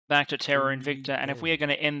back to Terra Invicta, and if we are going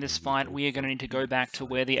to end this fight, we are going to need to go back to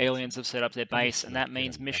where the aliens have set up their base, and that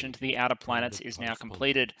means mission to the outer planets is now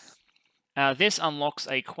completed. This unlocks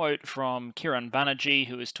a quote from Kiran Banerjee,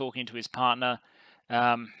 who is talking to his partner.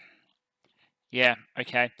 Yeah,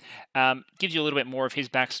 okay. Gives you a little bit more of his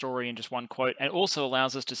backstory in just one quote, and also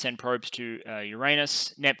allows us to send probes to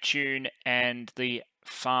Uranus, Neptune, and the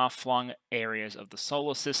far-flung areas of the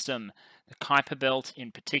solar system, the Kuiper Belt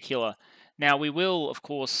in particular. Now, we will, of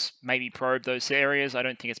course, maybe probe those areas. I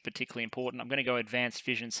don't think it's particularly important. I'm going to go advanced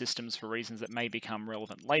fission systems for reasons that may become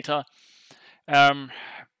relevant later.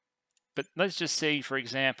 But let's just see, for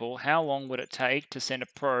example, how long would it take to send a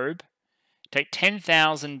probe? Take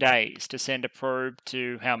 10,000 days to send a probe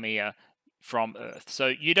to Haumea from Earth. So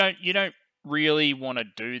you don't really want to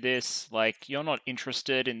do this. Like, you're not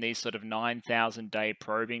interested in these sort of 9,000-day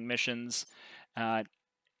probing missions.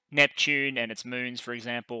 Neptune and its moons, for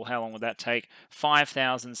example, how long would that take?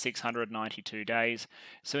 5,692 days.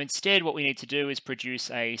 So instead, what we need to do is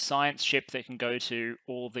produce a science ship that can go to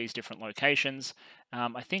all of these different locations.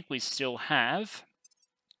 I think we still have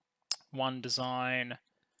one design.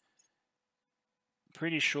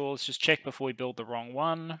 Pretty sure, let's just check before we build the wrong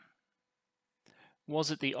one.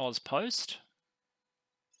 Was it the Oz Post?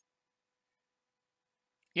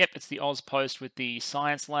 Yep, it's the Oz Post with the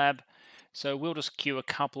science lab. So we'll just queue a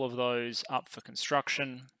couple of those up for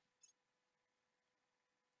construction.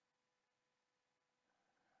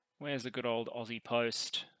 Where's the good old Aussie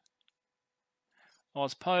Post?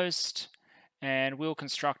 Oz Post. And we'll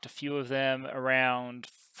construct a few of them around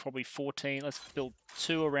probably 14. Let's build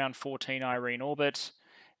 2 around 14 Irene orbit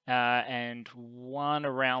and 1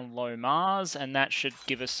 around low Mars, and that should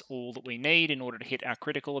give us all that we need in order to hit our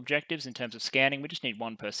critical objectives in terms of scanning. We just need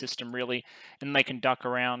 1 per system, really, and they can duck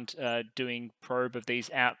around doing probe of these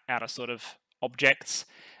outer sort of objects.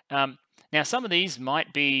 Now, some of these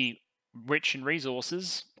might be rich in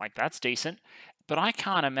resources, like that's decent, but I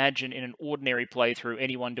can't imagine in an ordinary playthrough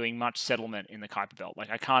anyone doing much settlement in the Kuiper Belt. Like,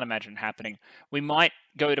 I can't imagine it happening. We might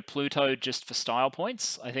go to Pluto just for style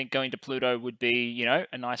points. I think going to Pluto would be, you know,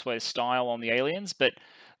 a nice way to style on the aliens, but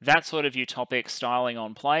that sort of utopic styling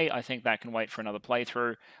on play, I think that can wait for another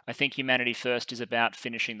playthrough. I think Humanity First is about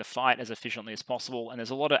finishing the fight as efficiently as possible, and there's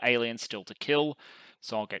a lot of aliens still to kill,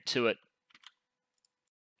 so I'll get to it.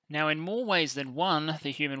 Now, in more ways than one,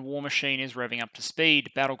 the human war machine is revving up to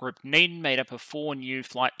speed. Battle Group Needham, made up of 4 new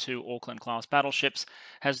Flight 2 Auckland-class battleships,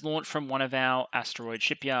 has launched from one of our asteroid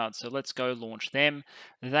shipyards, so let's go launch them.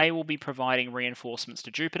 They will be providing reinforcements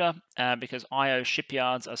to Jupiter, because IO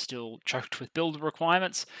shipyards are still choked with build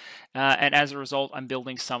requirements, and as a result, I'm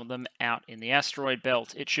building some of them out in the asteroid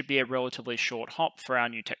belt. It should be a relatively short hop for our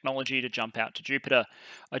new technology to jump out to Jupiter.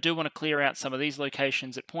 I do want to clear out some of these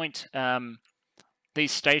locations at point.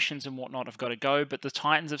 These stations and whatnot have got to go, but the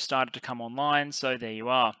Titans have started to come online, so there you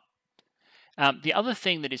are. The other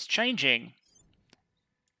thing that is changing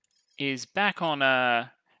is back on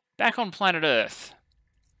planet Earth.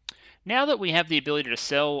 Now that we have the ability to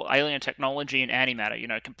sell alien technology and antimatter, you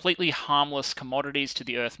know, completely harmless commodities to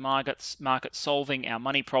the Earth market solving our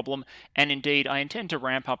money problem, and indeed I intend to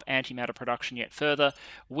ramp up antimatter production yet further,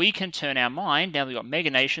 we can turn our mind, now that we've got mega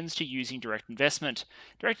nations, to using direct investment.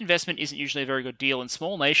 Direct investment isn't usually a very good deal in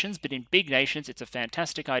small nations, but in big nations it's a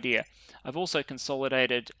fantastic idea. I've also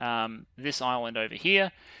consolidated this island over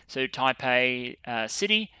here, so Taipei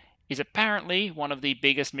City is apparently one of the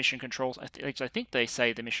biggest mission controls. I think they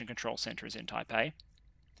say the mission control center is in Taipei.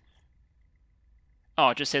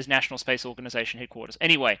 Oh, it just says National Space Organization headquarters.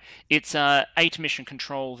 Anyway, it's 8 mission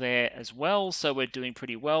control there as well, so we're doing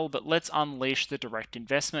pretty well, but let's unleash the direct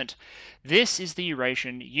investment. This is the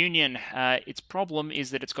Eurasian Union. Its problem is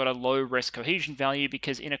that it's got a low risk cohesion value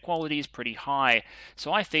because inequality is pretty high.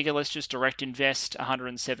 So I figure let's just direct invest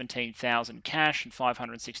 117,000 cash and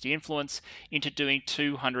 560 influence into doing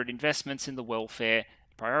 200 investments in the welfare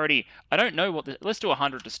priority. I don't know what let's do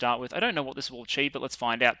 100 to start with. I don't know what this will achieve, but let's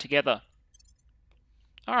find out together.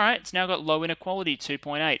 All right, it's now got low inequality,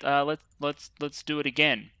 2.8. Let's do it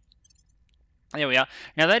again. There we are.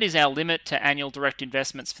 Now that is our limit to annual direct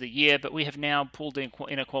investments for the year, but we have now pulled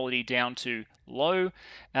inequality down to low,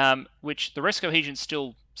 which the risk cohesion is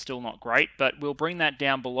still not great, but we'll bring that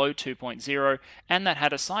down below 2.0, and that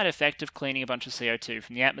had a side effect of cleaning a bunch of CO2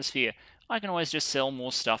 from the atmosphere. I can always just sell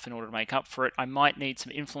more stuff in order to make up for it. I might need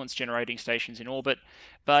some influence generating stations in orbit,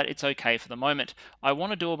 but it's okay for the moment. I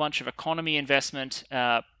want to do a bunch of economy investment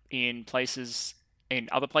in places in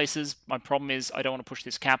other places. My problem is I don't want to push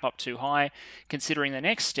this cap up too high, considering the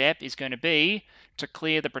next step is going to be to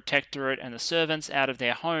clear the protectorate and the servants out of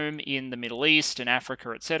their home in the Middle East and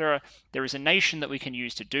Africa, etc. There is a nation that we can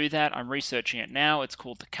use to do that. I'm researching it now. It's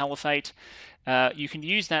called the Caliphate. You can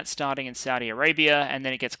use that starting in Saudi Arabia, and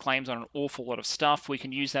then it gets claims on an awful lot of stuff. We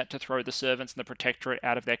can use that to throw the servants and the protectorate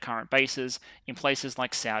out of their current bases in places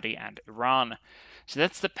like Saudi and Iran. So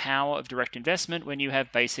that's the power of direct investment when you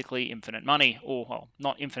have basically infinite money, or, well,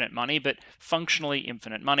 not infinite money, but functionally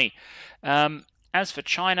infinite money. As for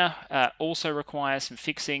China, also requires some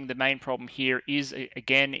fixing. The main problem here is,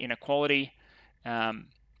 again, inequality,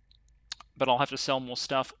 but I'll have to sell more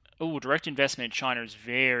stuff. Oh, direct investment in China is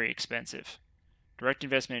very expensive. Direct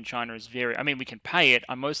investment in China is very... I mean, we can pay it.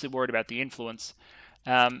 I'm mostly worried about the influence.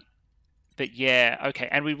 But yeah, okay,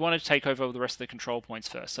 and we want to take over the rest of the control points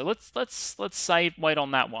first. So let's wait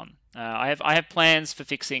on that one. I have plans for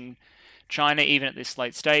fixing China even at this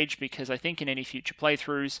late stage, because I think in any future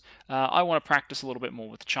playthroughs I want to practice a little bit more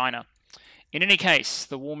with China. In any case,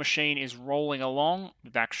 the war machine is rolling along. I'll be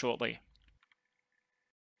back shortly.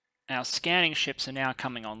 Our scanning ships are now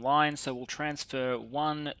coming online, so we'll transfer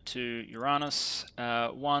one to Uranus,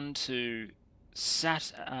 one to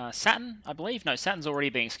Saturn, I believe. No, Saturn's already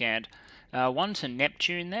being scanned. One to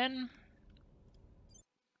Neptune then.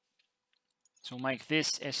 So we'll make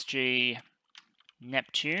this SG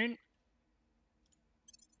Neptune.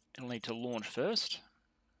 It'll need to launch first.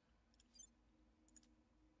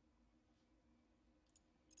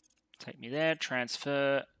 Take me there,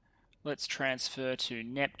 transfer. Let's transfer to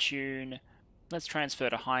Neptune. Let's transfer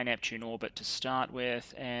to high Neptune orbit to start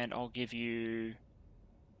with, and I'll give you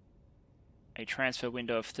a transfer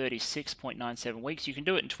window of 36.97 weeks. You can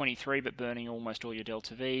do it in 23, but burning almost all your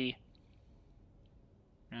delta V.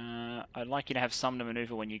 I'd like you to have some to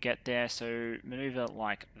maneuver when you get there, so maneuver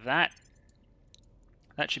like that.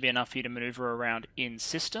 That should be enough for you to maneuver around in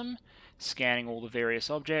system, scanning all the various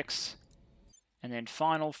objects. And then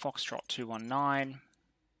final, Foxtrot 219.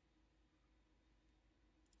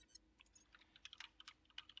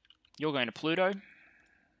 You're going to Pluto.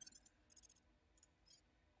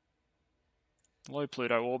 Low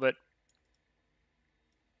Pluto orbit.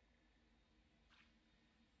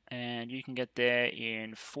 And you can get there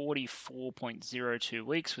in 44.02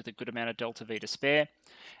 weeks with a good amount of delta V to spare.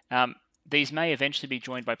 These may eventually be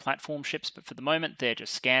joined by platform ships, but for the moment they're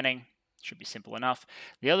just scanning. Should be simple enough.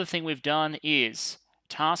 The other thing we've done is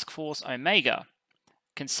Task Force Omega,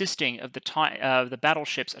 consisting of the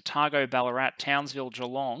battleships Otago, Ballarat, Townsville,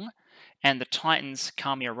 Geelong, and the Titans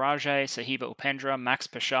Kamiya Rajah, Sahiba Upendra, Max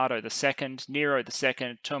Pachado II, Nero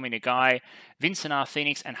II, Tomi Nagai, Vincent R.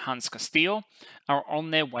 Phoenix, and Hans Castillo are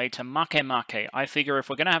on their way to Makemake. I figure if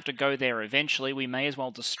we're going to have to go there eventually, we may as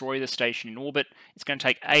well destroy the station in orbit. It's going to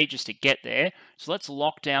take ages to get there, so let's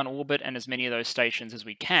lock down orbit and as many of those stations as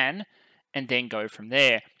we can, and then go from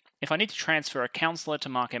there. If I need to transfer a councillor to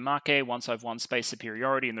Makemake once I've won space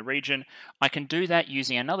superiority in the region, I can do that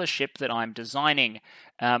using another ship that I'm designing,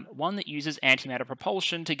 one that uses antimatter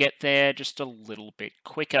propulsion to get there just a little bit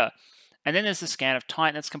quicker. And then there's the scan of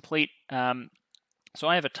Titan that's complete. So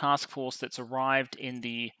I have a task force that's arrived in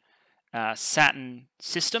the Saturn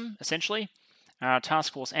system, essentially.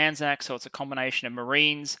 Task Force Anzac, so it's a combination of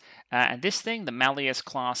Marines, and this thing, the Malleus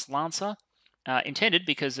class Lancer, intended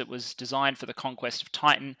because it was designed for the conquest of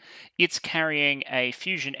Titan. It's carrying a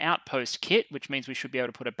fusion outpost kit, which means we should be able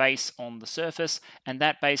to put a base on the surface, and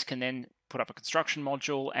that base can then put up a construction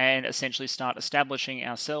module and essentially start establishing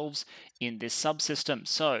ourselves in this subsystem.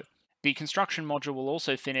 So the construction module will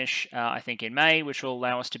also finish, I think, in May, which will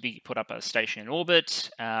allow us to put up a station in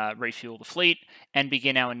orbit, refuel the fleet, and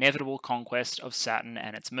begin our inevitable conquest of Saturn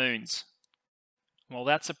and its moons. Well,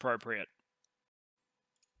 that's appropriate.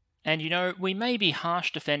 And you know, we may be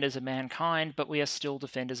harsh defenders of mankind, but we are still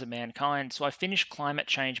defenders of mankind. So I finished climate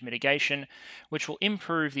change mitigation, which will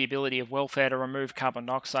improve the ability of welfare to remove carbon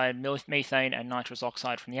dioxide, methane, and nitrous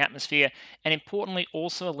oxide from the atmosphere, and importantly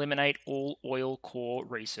also eliminate all oil core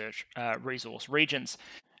resource regions.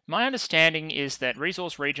 My understanding is that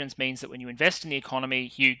resource regions means that when you invest in the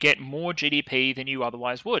economy, you get more GDP than you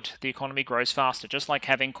otherwise would. The economy grows faster, just like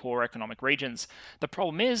having core economic regions. The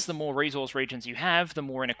problem is, the more resource regions you have, the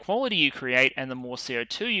more inequality you create, and the more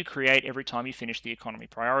CO2 you create every time you finish the economy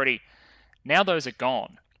priority. Now those are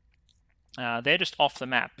gone. They're just off the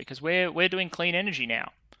map, because we're doing clean energy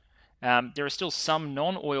now. There are still some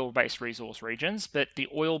non-oil-based resource regions, but the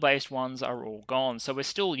oil-based ones are all gone. So we're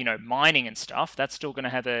still, mining and stuff. That's still going to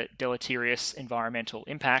have a deleterious environmental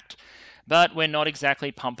impact. But we're not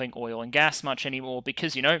exactly pumping oil and gas much anymore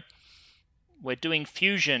because, We're doing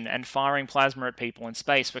fusion and firing plasma at people in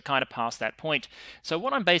space. We're kind of past that point. So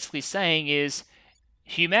what I'm basically saying is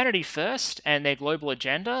humanity first and their global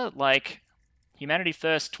agenda, like humanity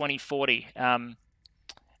first 2040.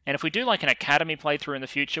 And if we do like an academy playthrough in the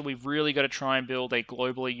future, we've really got to try and build a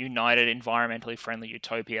globally united, environmentally friendly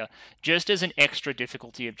utopia, just as an extra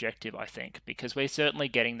difficulty objective, I think, because we're certainly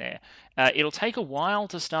getting there. It'll take a while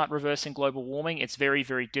to start reversing global warming. It's very,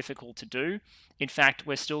 very difficult to do. In fact,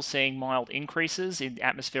 we're still seeing mild increases in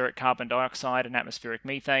atmospheric carbon dioxide and atmospheric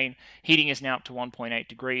methane. Heating is now up to 1.8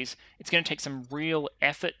 degrees. It's going to take some real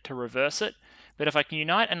effort to reverse it, but if I can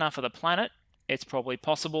unite enough of the planet, it's probably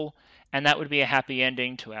possible, and that would be a happy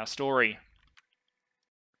ending to our story.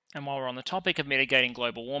 And while we're on the topic of mitigating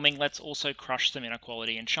global warming, let's also crush some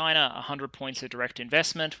inequality in China. 100 points of direct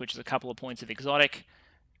investment, which is a couple of points of exotic.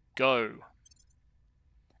 Go.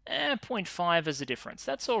 0.5 is a difference.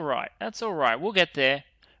 That's all right. That's all right. We'll get there.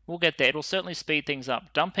 We'll get there. It'll certainly speed things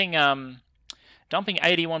up. Dumping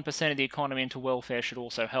 81% of the economy into welfare should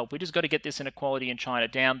also help. We just got to get this inequality in China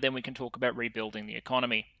down, then we can talk about rebuilding the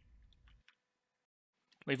economy.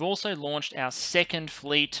 We've also launched our second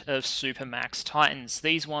fleet of Supermax Titans,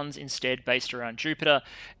 these ones instead based around Jupiter,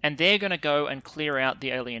 and they're going to go and clear out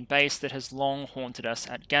the alien base that has long haunted us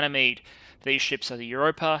at Ganymede. These ships are the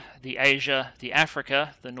Europa, the Asia, the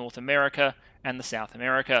Africa, the North America, and the South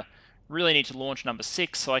America. Really need to launch number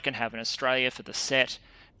 6 so I can have an Australia for the set.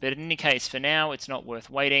 But in any case, for now, it's not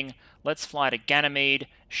worth waiting. Let's fly to Ganymede,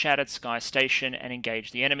 Shattered Sky Station, and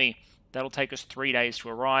engage the enemy. That'll take us 3 days to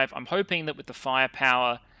arrive. I'm hoping that with the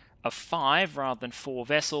firepower of 5 rather than 4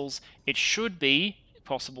 vessels, it should be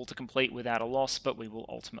possible to complete without a loss, but we will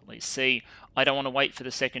ultimately see. I don't want to wait for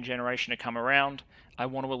the second generation to come around. I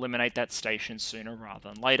want to eliminate that station sooner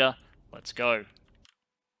rather than later. Let's go.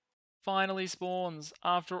 Finally spawns.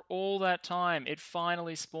 After all that time, it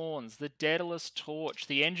finally spawns. The Daedalus Torch,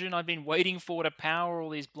 the engine I've been waiting for to power all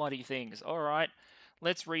these bloody things. Alright.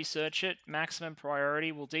 Let's research it. Maximum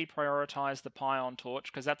priority. We'll deprioritize the Pion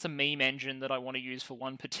Torch because that's a meme engine that I want to use for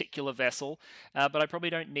one particular vessel, but I probably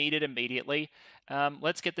don't need it immediately.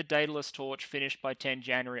 Let's get the Daedalus Torch finished by 10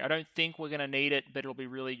 January. I don't think we're going to need it, but it'll be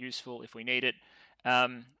really useful if we need it.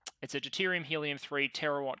 It's a deuterium helium-3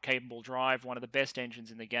 terawatt capable drive, one of the best engines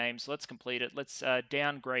in the game, so let's complete it. Let's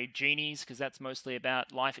downgrade genies, because that's mostly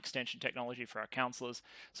about life extension technology for our counselors.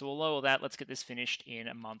 So we'll lower that. Let's get this finished in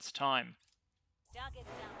a month's time.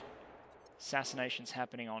 Assassinations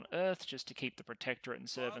happening on Earth just to keep the Protectorate and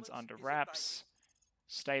servants under wraps.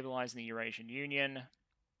 Stabilizing the Eurasian Union.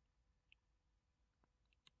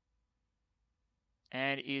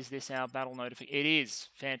 And is this our battle notification? It is.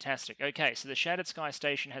 Fantastic. Okay, so the Shattered Sky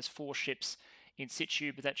Station has 4 ships in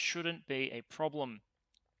situ, but that shouldn't be a problem.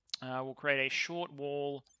 We'll create a short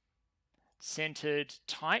wall, centered,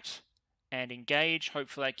 tight, and engage.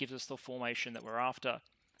 Hopefully that gives us the formation that we're after.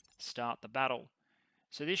 Start the battle.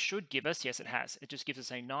 So this should give us, yes it has, it just gives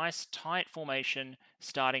us a nice tight formation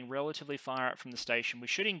starting relatively far out from the station. We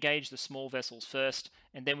should engage the small vessels first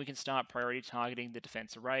and then we can start priority targeting the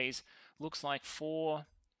defense arrays. Looks like 4,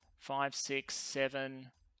 5, 6, 7,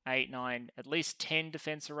 8, 9, at least 10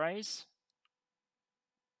 defense arrays.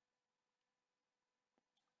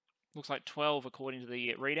 Looks like 12 according to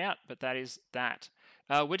the readout, but that is that.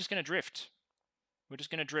 We're just going to drift. We're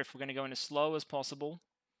just going to drift. We're going to go in as slow as possible.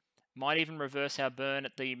 Might even reverse our burn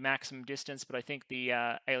at the maximum distance, but I think the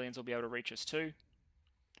aliens will be able to reach us too.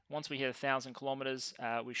 Once we hit 1,000 kilometers,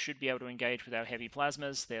 we should be able to engage with our heavy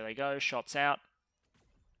plasmas. There they go, shots out.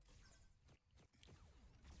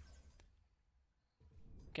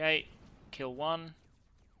 Okay, kill 1,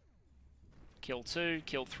 kill 2,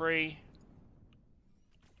 kill 3.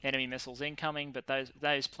 Enemy missiles incoming, but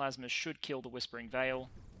those plasmas should kill the Whispering Veil.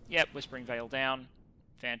 Yep, Whispering Veil down.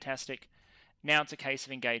 Fantastic. Now it's a case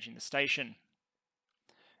of engaging the station.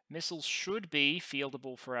 Missiles should be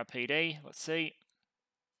fieldable for our PD. Let's see.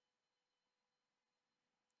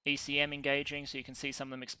 ECM engaging, so you can see some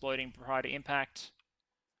of them exploding prior to impact.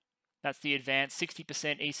 That's the advanced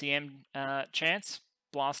 60% ECM chance,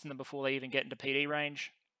 blasting them before they even get into PD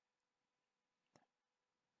range.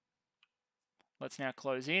 Let's now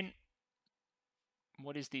close in.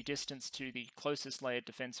 What is the distance to the closest layered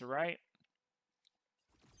defense array?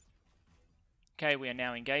 Okay, we are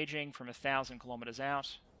now engaging from 1,000 kilometers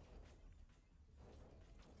out.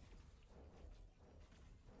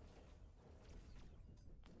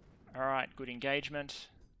 Alright, good engagement.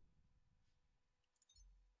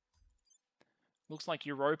 Looks like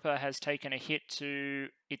Europa has taken a hit to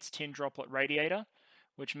its tin droplet radiator,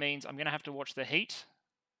 which means I'm going to have to watch the heat.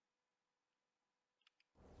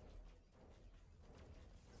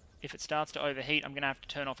 If it starts to overheat, I'm going to have to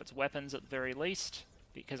turn off its weapons at the very least,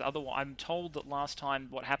 because otherwise, I'm told that last time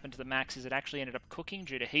what happened to the Max is it actually ended up cooking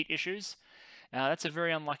due to heat issues. That's a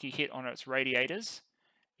very unlucky hit on its radiators.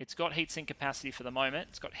 It's got heatsink capacity for the moment,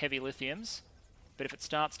 it's got heavy lithiums, but if it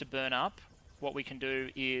starts to burn up, what we can do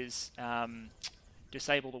is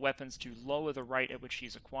disable the weapons to lower the rate at which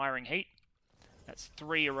she's acquiring heat. That's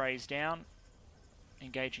 3 arrays down,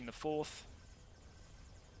 engaging the 4th.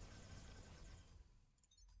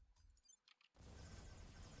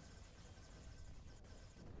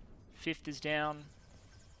 Fifth is down.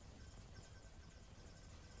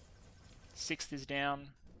 6th is down.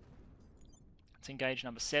 Let's engage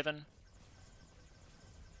number 7.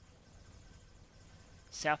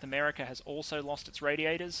 South America has also lost its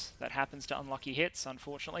radiators. That happens to unlucky hits,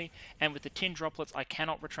 unfortunately. And with the tin droplets, I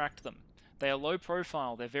cannot retract them. They are low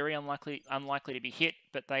profile. They're very unlikely to be hit,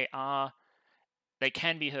 but they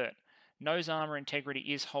can be hurt. Nose armor integrity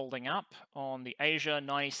is holding up on the Asia,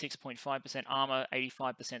 96.5% armor,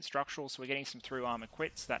 85% structural, so we're getting some through armor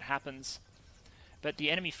quits. That happens. But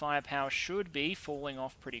the enemy firepower should be falling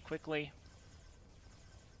off pretty quickly.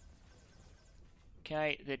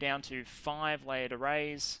 Okay, they're down to 5 layered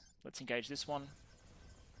arrays. Let's engage this one.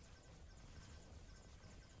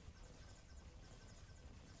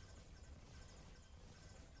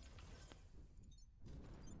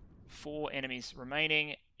 Four enemies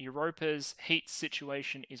remaining. Europa's heat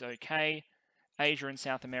situation is okay. Asia and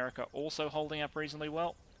South America also holding up reasonably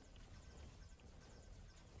well.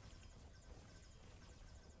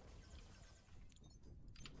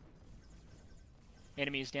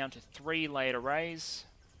 Enemy is down to 3 layered arrays.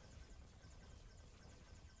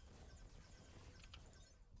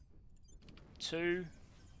 Two.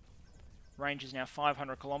 Range is now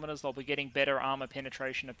 500 kilometers. They'll be getting better armor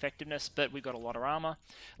penetration effectiveness, but we've got a lot of armor.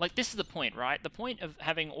 Like, this is the point, right? The point of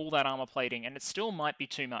having all that armor plating, and it still might be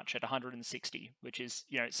too much at 160, which is,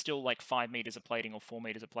 you know, it's still like 5 meters of plating or 4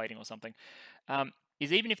 meters of plating or something,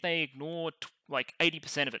 is even if they ignore like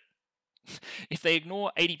 80% of it. If they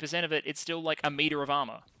ignore 80% of it, it's still like a meter of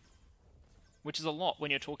armor, which is a lot when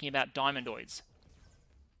you're talking about diamondoids.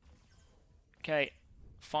 Okay,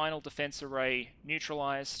 final defense array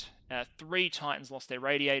neutralized. 3 Titans lost their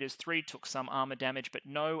radiators, 3 took some armor damage, but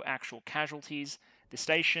no actual casualties. The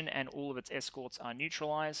station and all of its escorts are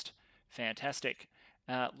neutralized. Fantastic.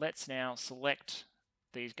 Let's now select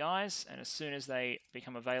these guys, and as soon as they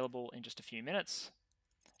become available in just a few minutes,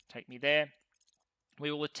 take me there. We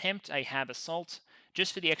will attempt a HAB assault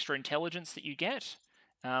just for the extra intelligence that you get,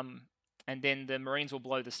 and then the Marines will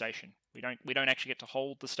blow the station. We don't actually get to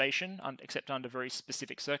hold the station except under very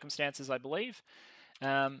specific circumstances, I believe.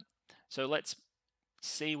 So let's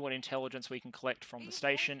see what intelligence we can collect from the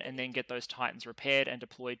station, and then get those Titans repaired and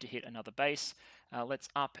deployed to hit another base. Let's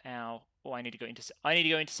up our. Oh, I need to go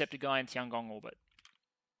intercept a guy in Tiangong orbit.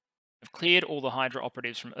 I've cleared all the Hydra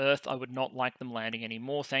operatives from Earth. I would not like them landing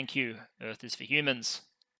anymore. Thank you. Earth is for humans.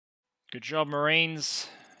 Good job, Marines.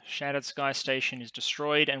 Shattered Sky Station is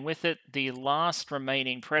destroyed, and with it, the last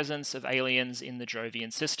remaining presence of aliens in the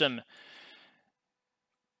Jovian system.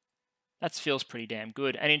 That feels pretty damn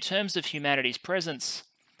good. And in terms of humanity's presence,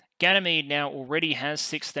 Ganymede now already has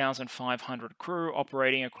 6,500 crew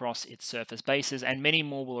operating across its surface bases, and many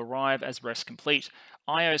more will arrive as rest complete.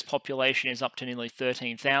 Io's population is up to nearly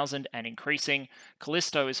 13,000 and increasing.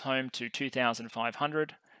 Callisto is home to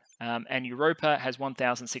 2,500. And Europa has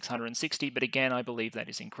 1,660, but again, I believe that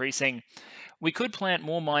is increasing. We could plant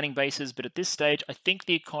more mining bases, but at this stage, I think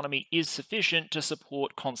the economy is sufficient to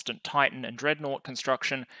support constant Titan and Dreadnought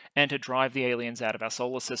construction and to drive the aliens out of our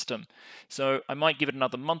solar system. So I might give it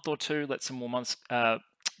another month or two, let some more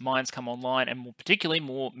mines come online, and more particularly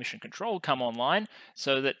more mission control come online,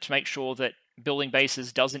 so that to make sure that building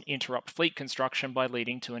bases doesn't interrupt fleet construction by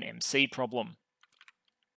leading to an MC problem.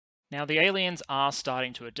 Now, the aliens are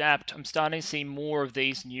starting to adapt. I'm starting to see more of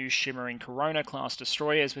these new shimmering Corona-class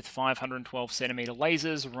destroyers with 512cm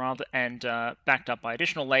lasers, and backed up by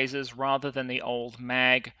additional lasers, rather than the old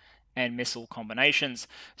mag and missile combinations.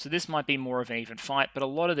 So this might be more of an even fight, but a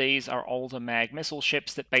lot of these are older mag missile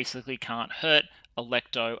ships that basically can't hurt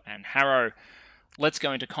Alecto and Harrow. Let's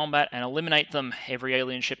go into combat and eliminate them. Every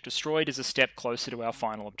alien ship destroyed is a step closer to our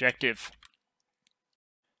final objective.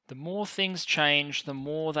 The more things change, the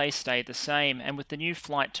more they stay the same, and with the new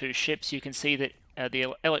Flight 2 ships, you can see that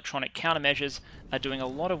the electronic countermeasures are doing a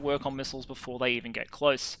lot of work on missiles before they even get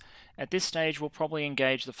close. At this stage, we'll probably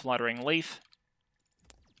engage the Fluttering Leaf.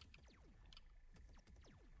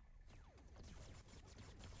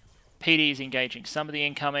 PD is engaging some of the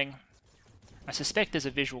incoming. I suspect there's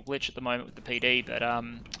a visual glitch at the moment with the PD, but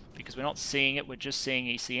because we're not seeing it, we're just seeing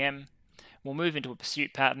ECM. We'll move into a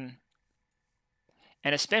pursuit pattern.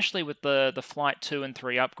 And especially with the flight 2 and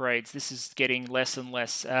 3 upgrades, this is getting less and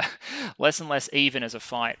less even as a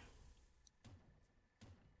fight.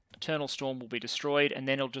 Eternal Storm will be destroyed, and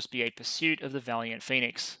then it'll just be a pursuit of the Valiant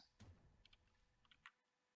Phoenix.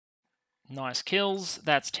 Nice kills.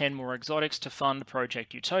 That's 10 more exotics to fund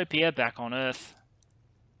Project Utopia back on Earth.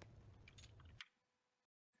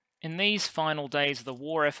 In these final days of the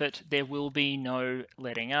war effort, there will be no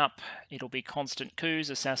letting up. It'll be constant coups,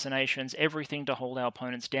 assassinations, everything to hold our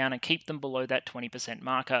opponents down and keep them below that 20%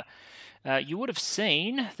 marker. You would have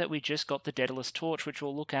seen that we just got the Daedalus Torch, which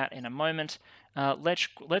we'll look at in a moment.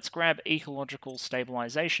 Let's grab ecological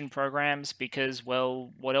stabilization programs because,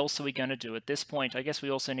 well, what else are we going to do at this point? I guess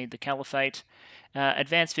we also need the Caliphate.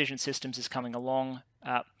 Advanced Vision Systems is coming along.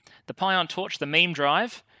 The Pion Torch, the meme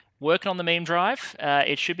drive. Working on the meme drive,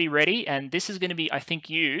 it should be ready, and this is going to be, I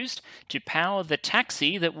think, used to power the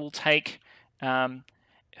taxi that will take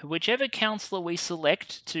whichever councillor we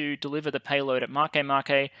select to deliver the payload at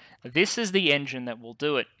Make. This is the engine that will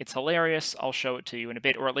do it. It's hilarious. I'll show it to you in a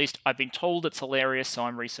bit, or at least I've been told it's hilarious, so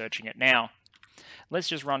I'm researching it now. Let's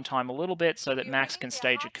just run time a little bit so that Max can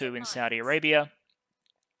stage a coup in Saudi Arabia,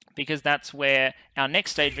 because that's where our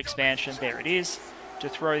next stage of expansion, there it is, to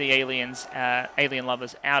throw the aliens, alien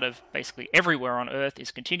lovers out of basically everywhere on Earth is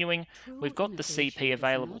continuing. We've got the CP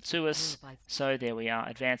available to us, so there we are.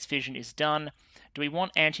 Advanced Vision is done. Do we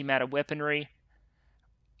want antimatter weaponry?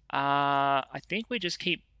 I think we just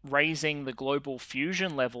keep raising the global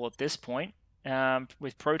fusion level at this point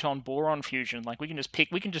with proton-boron fusion. Like we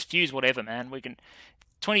can just fuse whatever, man. We can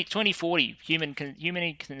 2040 humans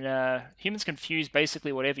can fuse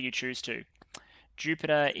basically whatever you choose to.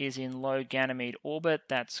 Jupiter is in low Ganymede orbit.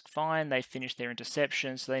 That's fine. They finished their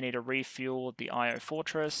interception, so they need to refuel the Io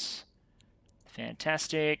Fortress.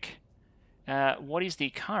 Fantastic. What is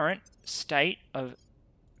the current state of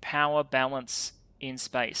power balance in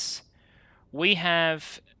space? We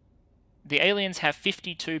have... The aliens have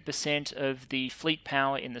 52% of the fleet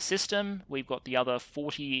power in the system. We've got the other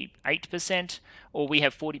 48%, or we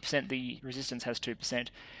have 40%, the resistance has 2%.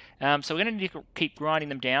 So we're going to need to keep grinding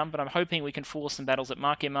them down, but I'm hoping we can force some battles at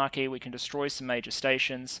Make. We can destroy some major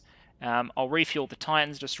stations. I'll refuel the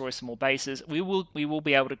Titans, destroy some more bases. We will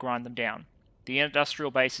be able to grind them down. The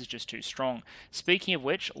industrial base is just too strong. Speaking of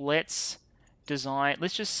which, let's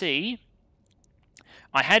just see.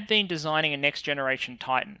 I had been designing a next generation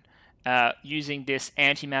Titan using this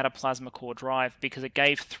antimatter plasma core drive because it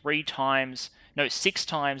gave 6 times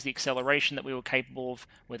the acceleration that we were capable of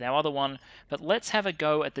with our other one. But let's have a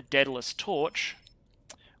go at the Daedalus Torch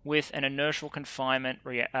with an inertial confinement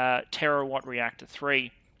terawatt reactor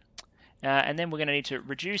 3. And then we're going to need to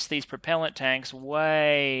reduce these propellant tanks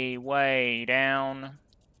way, way down.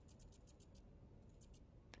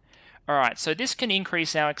 Alright, so this can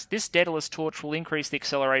increase this Daedalus Torch will increase the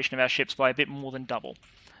acceleration of our ships by a bit more than double.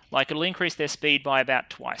 Like, it'll increase their speed by about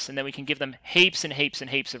twice, and then we can give them heaps and heaps and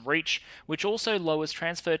heaps of reach, which also lowers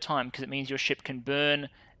transfer time, because it means your ship can burn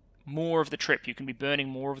more of the trip. You can be burning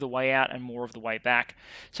more of the way out and more of the way back.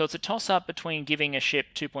 So it's a toss-up between giving a ship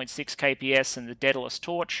 2.6 kps and the Daedalus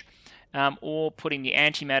Torch, or putting the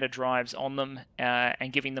antimatter drives on them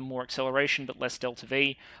and giving them more acceleration but less delta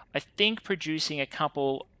V. I think producing a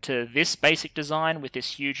couple to this basic design with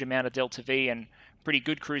this huge amount of delta V and pretty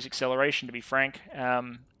good cruise acceleration, to be frank,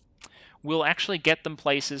 will actually get them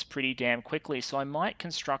places pretty damn quickly. So I might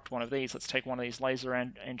construct one of these. Let's take one of these laser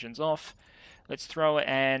engines off. Let's throw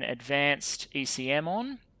an advanced ECM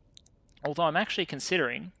on. Although I'm actually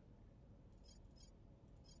considering...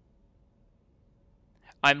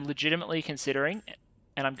 I'm legitimately considering,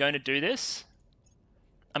 and I'm going to do this,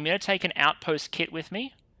 I'm going to take an outpost kit with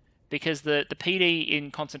me, because the PD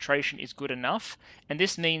in concentration is good enough, and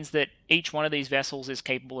this means that each one of these vessels is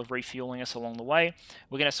capable of refueling us along the way.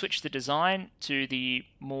 We're going to switch the design to the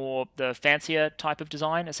fancier type of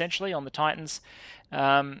design, essentially, on the Titans.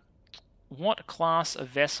 What class of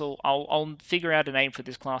vessel? I'll figure out a name for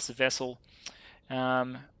this class of vessel.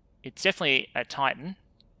 It's definitely a Titan.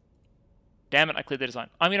 Damn it, I cleared the design.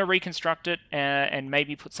 I'm going to reconstruct it and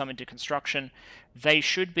maybe put some into construction. There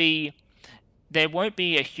won't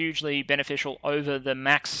be a hugely beneficial over the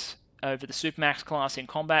Supermax class in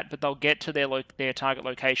combat, but they'll get to their target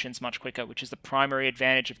locations much quicker, which is the primary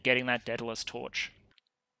advantage of getting that Daedalus Torch.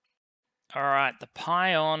 Alright, the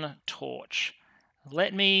Pion Torch.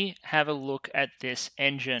 Let me have a look at this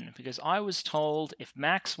engine, because I was told if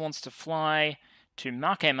Max wants to fly to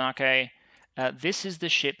Make, this is the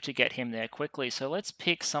ship to get him there quickly. So let's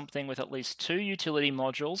pick something with at least 2 utility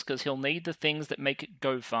modules, because he'll need the things that make it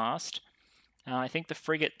go fast. I think the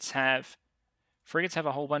frigates have Frigates have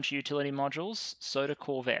a whole bunch of utility modules, so do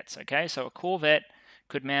corvettes, okay? So a corvette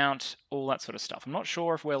could mount all that sort of stuff. I'm not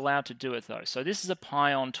sure if we're allowed to do it, though. So this is a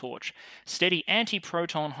pion torch. Steady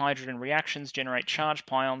anti-proton hydrogen reactions generate charged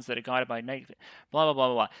pions that are guided by negative... Blah, blah, blah,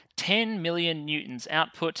 blah, blah. 10 million newtons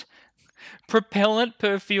output. Propellant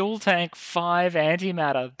per fuel tank, 5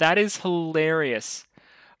 antimatter. That is hilarious.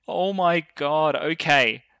 Oh my god,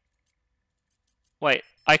 okay. Wait,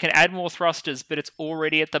 I can add more thrusters, but it's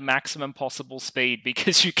already at the maximum possible speed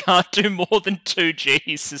because you can't do more than 2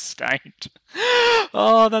 Gs sustained.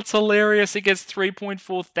 Oh, that's hilarious. It gets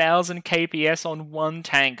 3.4 thousand kps on one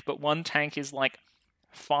tank, but one tank is like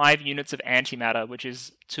 5 units of antimatter, which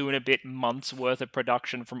is 2 and a bit months worth of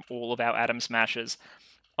production from all of our atom smashers.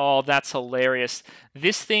 Oh, that's hilarious.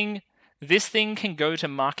 This thing can go to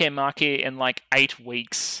Make in like 8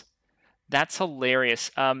 weeks. That's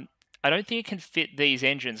hilarious. I don't think it can fit these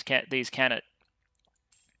engines, can it?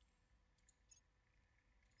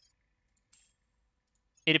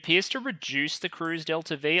 It appears to reduce the cruise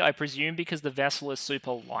delta V, I presume because the vessel is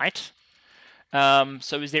super light.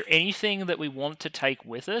 So is there anything that we want to take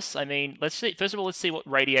with us? I mean, let's see. First of all, let's see what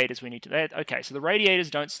radiators we need to... Okay, so the radiators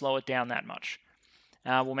don't slow it down that much.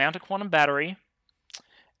 We'll mount a quantum battery.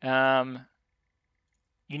 You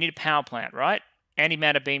need a power plant, right?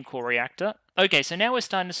 Antimatter beam core reactor. Okay, so now we're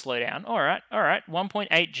starting to slow down. All right.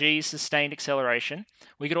 1.8 G sustained acceleration.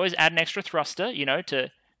 We could always add an extra thruster, you know,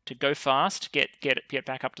 to go fast, get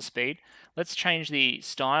back up to speed. Let's change the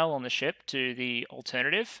style on the ship to the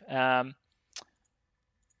alternative. Not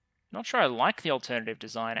sure I like the alternative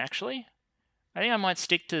design actually. I think I might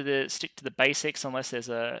stick to the basics unless there's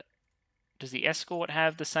a... Does the Escort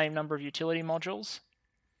have the same number of utility modules?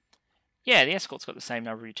 Yeah, the Escort's got the same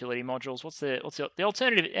number of utility modules. What's the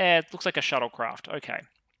alternative? It looks like a shuttlecraft. Okay.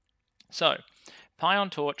 So,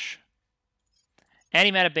 pion torch,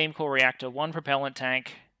 antimatter beam core reactor, 1 propellant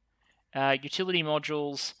tank, utility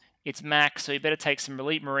modules. It's max, so you better take some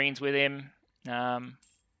elite marines with him. That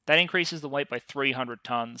increases the weight by 300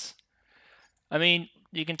 tons. I mean,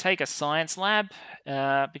 you can take a science lab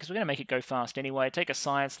because we're going to make it go fast anyway. Take a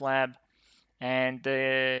science lab, and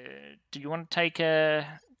do you want to take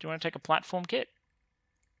a platform kit?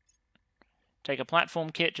 Take a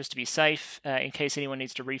platform kit just to be safe in case anyone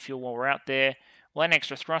needs to refuel while we're out there. We'll add an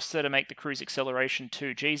extra thruster to make the cruise acceleration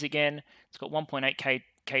 2 Gs again. It's got 1.8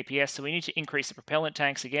 kps, so we need to increase the propellant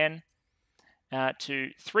tanks again.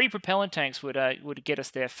 To 3 propellant tanks would get us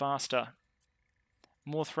there faster.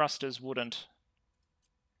 More thrusters wouldn't.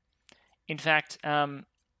 In fact, to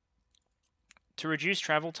reduce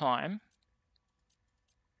travel time...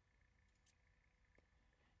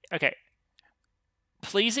 Okay,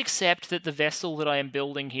 please accept that the vessel that I am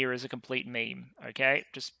building here is a complete meme, okay?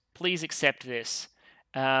 Just please accept this.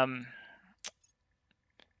 But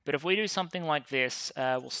if we do something like this,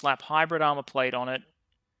 we'll slap hybrid armor plate on it,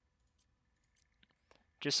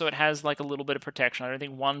 just so it has like a little bit of protection. I don't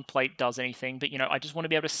think one plate does anything, but you know, I just want to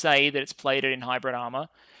be able to say that it's plated in hybrid armor.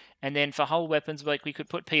 And then for hull weapons, like we could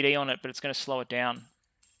put PD on it, but it's going to slow it down.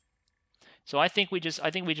 So I think we just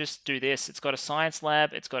do this. It's got a science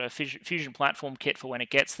lab. It's got a fusion platform kit for when it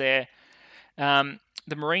gets there.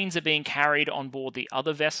 The Marines are being carried on board the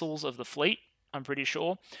other vessels of the fleet, I'm pretty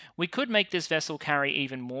sure. We could make this vessel carry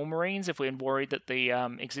even more Marines if we're worried that the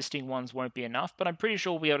existing ones won't be enough, but I'm pretty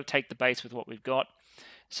sure we'll be able to take the base with what we've got.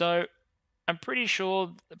 So I'm pretty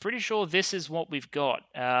sure this is what we've got.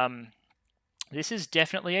 This is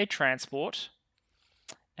definitely a transport.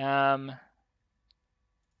 We're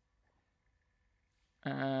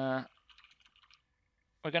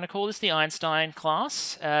going to call this the Einstein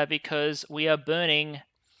class because we are burning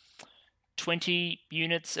 20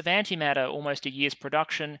 units of antimatter, almost a year's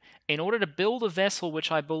production, in order to build a vessel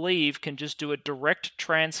which I believe can just do a direct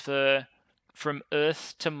transfer from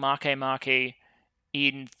Earth to Make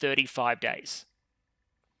in 35 days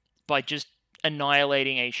by just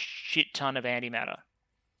annihilating a shit ton of antimatter.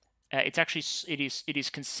 It's actually it is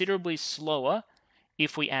considerably slower.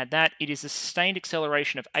 If we add that, it is a sustained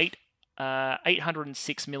acceleration of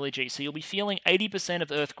 806 millig, so you'll be feeling 80%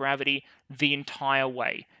 of Earth gravity the entire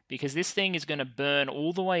way, because this thing is going to burn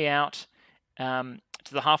all the way out to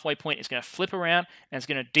the halfway point. It's going to flip around, and it's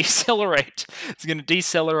going to decelerate. It's going to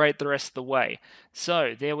decelerate the rest of the way.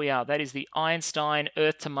 So there we are. That is the Einstein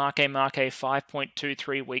Earth to Make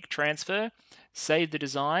 5.23 week transfer. Save the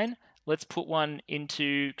design. Let's put one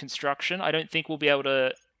into construction. I don't think we'll be able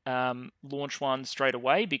to launch one straight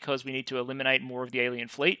away because we need to eliminate more of the alien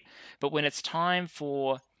fleet. But when it's time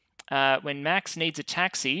for when Max needs a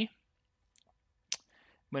taxi,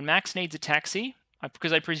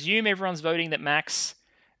 because I presume everyone's voting that Max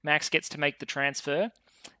gets to make the transfer,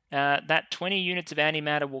 that 20 units of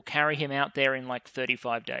antimatter will carry him out there in like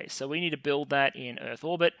 35 days. So we need to build that in Earth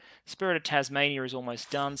orbit. Spirit of Tasmania is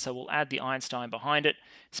almost done, so we'll add the Einstein behind it.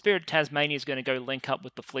 Spirit of Tasmania is going to go link up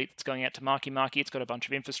with the fleet that's going out to Maki Maki. It's got a bunch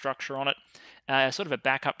of infrastructure on it, sort of a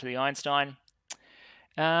backup to the Einstein.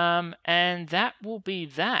 And that will be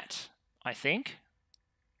that, I think.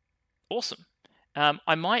 Awesome.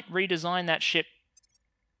 I might redesign that ship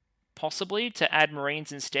possibly to add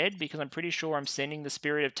Marines instead, because I'm pretty sure I'm sending the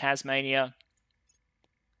Spirit of Tasmania,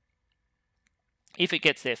 if it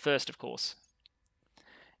gets there first, of course.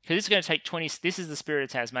 Because it's going to take 20, this is the Spirit of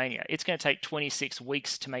Tasmania. It's going to take 26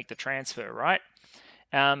 weeks to make the transfer, right?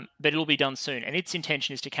 But it'll be done soon, and its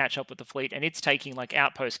intention is to catch up with the fleet, and it's taking like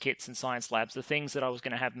outpost kits and science labs, the things that I was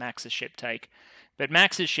going to have Max's ship take. But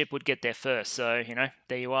Max's ship would get there first, so, you know,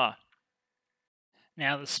 there you are.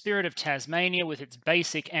 Now, the Spirit of Tasmania, with its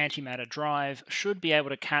basic antimatter drive, should be able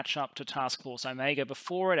to catch up to Task Force Omega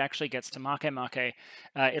before it actually gets to Make Make.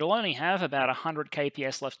 It'll only have about 100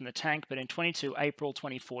 kps left in the tank, but in 22 April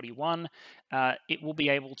 2041, it will be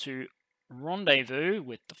able to rendezvous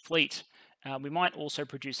with the fleet. We might also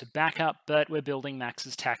produce a backup, but we're building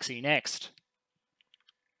Max's taxi next.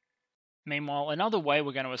 Meanwhile, another way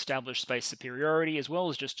we're going to establish space superiority, as well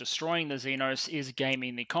as just destroying the Xenos, is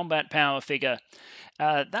gaming the combat power figure.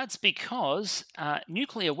 That's because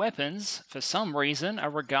nuclear weapons, for some reason,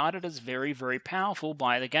 are regarded as very, very powerful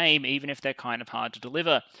by the game, even if they're kind of hard to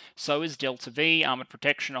deliver. So is Delta V, armored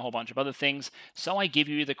protection, a whole bunch of other things. So I give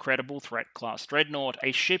you the Credible Threat Class Dreadnought,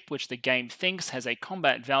 a ship which the game thinks has a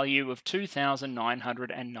combat value of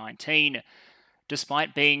 2,919,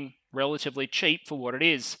 despite being relatively cheap for what it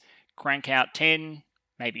is. Crank out 10,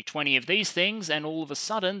 maybe 20 of these things, and all of a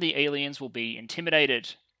sudden the aliens will be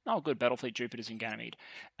intimidated. Oh, good, Battlefleet Jupiters and Ganymede.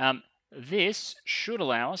 This should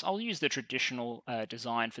allow us, I'll use the traditional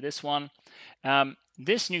design for this one.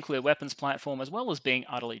 This nuclear weapons platform, as well as being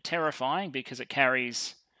utterly terrifying because it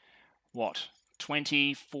carries, what,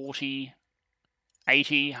 20, 40,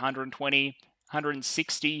 80, 120,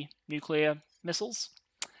 160 nuclear missiles?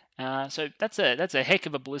 So that's a heck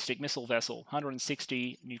of a ballistic missile vessel,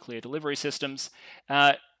 160 nuclear delivery systems.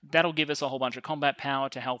 That'll give us a whole bunch of combat power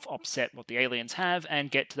to help offset what the aliens have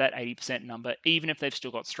and get to that 80% number, even if they've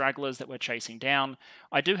still got stragglers that we're chasing down.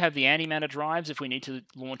 I do have the antimatter drives if we need to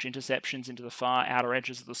launch interceptions into the far outer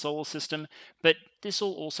edges of the solar system, but this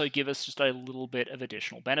will also give us just a little bit of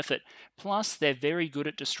additional benefit. Plus, they're very good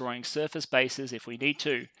at destroying surface bases if we need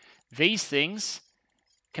to. These things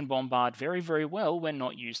can bombard very, very well when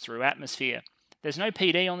not used through atmosphere. There's no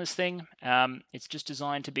PD on this thing. It's just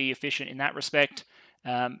designed to be efficient in that respect,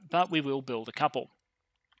 but we will build a couple.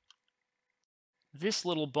 This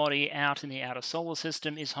little body out in the outer solar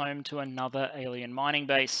system is home to another alien mining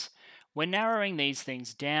base. We're narrowing these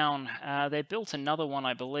things down. They built another one,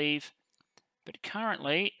 I believe, but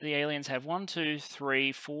currently the aliens have 1, 2,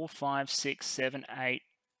 3, 4, 5, 6, 7, 8,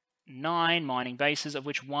 9 mining bases, of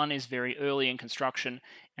which one is very early in construction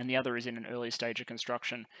and the other is in an early stage of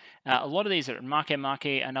construction. A lot of these are at Make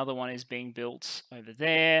Make, another one is being built over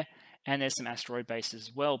there, and there's some asteroid bases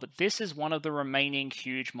as well. But this is one of the remaining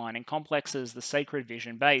huge mining complexes, the Sacred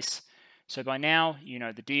Vision base. So by now, you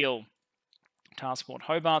know the deal. Taskport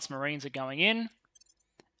Hobart's Marines are going in,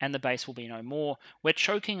 and the base will be no more. We're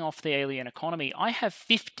choking off the alien economy. I have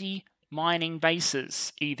 50 mining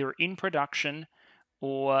bases, either in production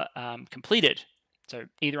or completed. So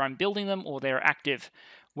either I'm building them or they're active.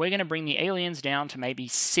 We're going to bring the aliens down to maybe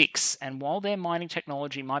 6, and while their mining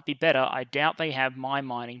technology might be better, I doubt they have my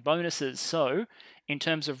mining bonuses. So in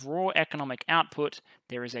terms of raw economic output,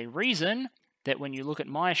 there is a reason that when you look at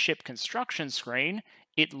my ship construction screen,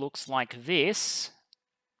 it looks like this.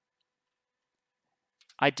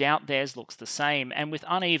 I doubt theirs looks the same, and with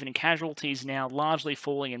uneven casualties now largely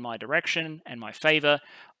falling in my direction and my favor,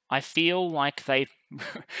 I feel like they're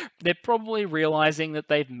probably realizing that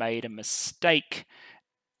they've made a mistake.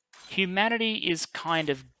 Humanity is kind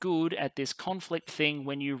of good at this conflict thing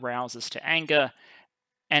when you rouse us to anger,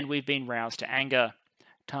 and we've been roused to anger.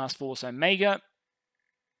 Task Force Omega,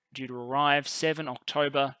 due to arrive 7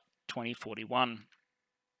 October 2041.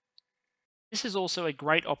 This is also a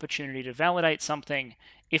great opportunity to validate something.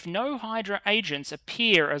 If no Hydra agents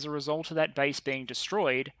appear as a result of that base being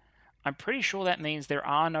destroyed, I'm pretty sure that means there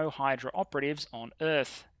are no Hydra operatives on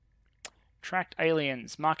Earth. Tracked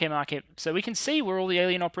aliens, Make Make. So we can see where all the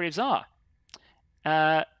alien operatives are.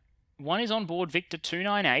 One is on board Invicta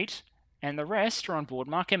 298, and the rest are on board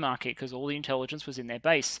Make Make because all the intelligence was in their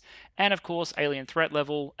base. And of course, alien threat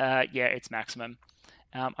level, yeah, it's maximum.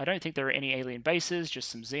 I don't think there are any alien bases, just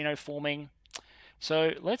some Xeno forming.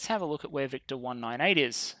 So let's have a look at where Invicta 198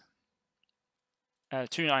 is.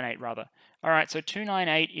 298 rather. All right, so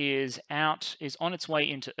 298 is on its way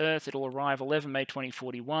into Earth. It'll arrive 11 May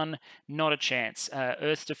 2041. Not a chance.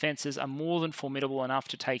 Earth's defenses are more than formidable enough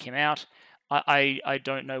to take him out. I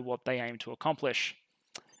don't know what they aim to accomplish.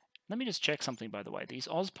 Let me just check something, by the way. These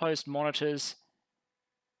Ozpost monitors.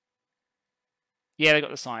 Yeah, they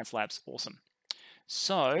got the science labs. Awesome.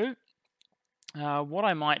 So what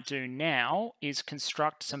I might do now is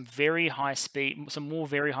construct some more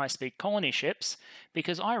very high speed colony ships,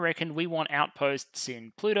 because I reckon we want outposts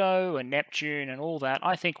in Pluto and Neptune and all that.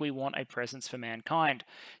 I think we want a presence for mankind.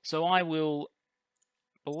 So I will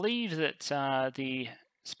believe that the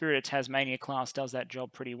Spirit of Tasmania class does that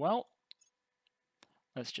job pretty well.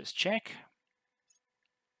 Let's just check.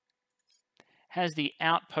 Has the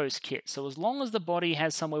outpost kit. So as long as the body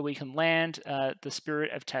has somewhere we can land, the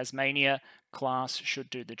Spirit of Tasmania class should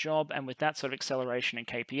do the job. And with that sort of acceleration and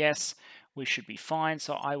KPS, we should be fine.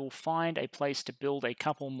 So I will find a place to build a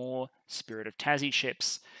couple more Spirit of Tassie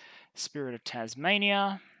ships. Spirit of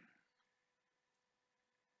Tasmania.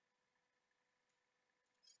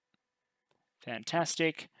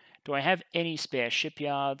 Fantastic. Do I have any spare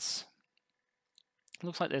shipyards?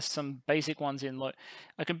 Looks like there's some basic ones in low.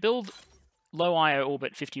 I can build low IO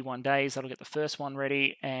orbit 51 days. That'll get the first one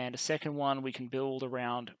ready. And a second one we can build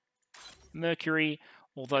around Mercury,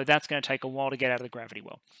 although that's going to take a while to get out of the gravity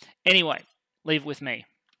well. Anyway, leave it with me.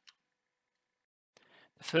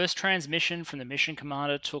 The first transmission from the mission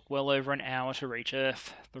commander took well over an hour to reach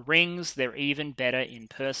Earth. The rings, they're even better in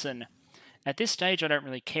person. At this stage, I don't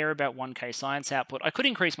really care about 1k science output. I could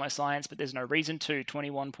increase my science, but there's no reason to.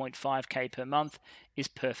 21.5k per month is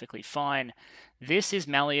perfectly fine. This is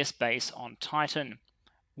Malleus Base on Titan.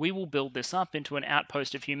 We will build this up into an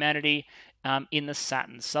outpost of humanity in the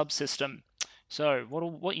Saturn subsystem. So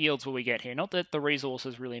what yields will we get here? Not that the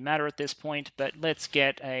resources really matter at this point, but let's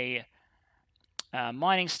get a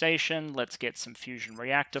mining station. Let's get some fusion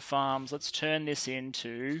reactor farms. Let's turn this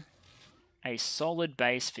into a solid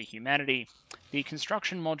base for humanity. The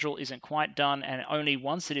construction module isn't quite done, and only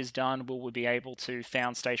once it is done will we be able to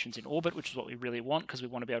found stations in orbit, which is what we really want because we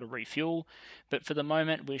want to be able to refuel. But for the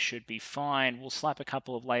moment, we should be fine. We'll slap a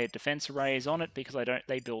couple of layered defense arrays on it because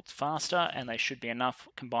they build faster, and they should be enough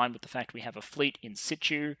combined with the fact we have a fleet in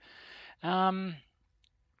situ.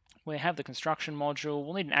 We have the construction module.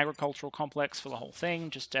 We'll need an agricultural complex for the whole thing,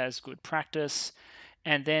 just as good practice.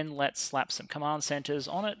 And then let's slap some command centers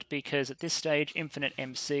on it, because at this stage, Infinite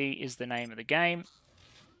MC is the name of the game.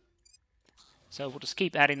 So we'll just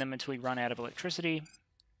keep adding them until we run out of electricity.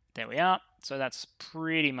 There we are. So that's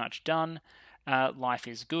pretty much done. Life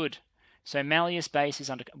is good. So Malleus Base is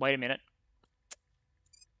under... Wait a minute.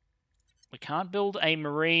 We can't build a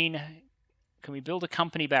marine... Can we build a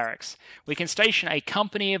company barracks? We can station a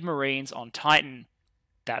company of marines on Titan.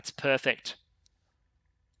 That's perfect.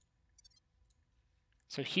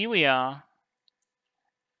 So here we are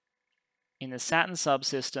in the Saturn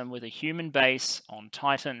subsystem with a human base on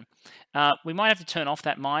Titan. We might have to turn off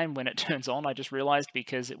that mine when it turns on, I just realized,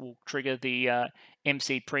 because it will trigger the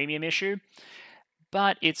MC premium issue.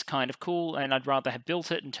 But it's kind of cool, and I'd rather have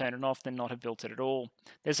built it and turn it off than not have built it at all.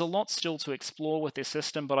 There's a lot still to explore with this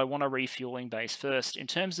system, but I want a refueling base first. In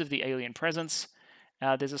terms of the alien presence,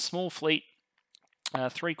 there's a small fleet,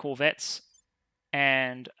 3 corvettes,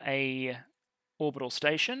 and a orbital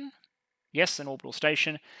station. Yes, an orbital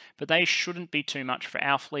station, but they shouldn't be too much for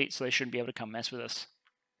our fleet, so they shouldn't be able to come mess with us.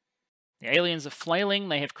 The aliens are flailing.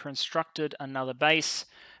 They have constructed another base,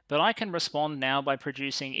 but I can respond now by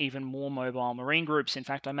producing even more mobile marine groups. In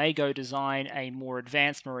fact, I may go design a more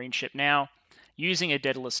advanced marine ship now using a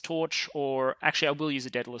Daedalus torch, or actually I will use a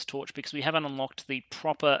Daedalus torch because we haven't unlocked the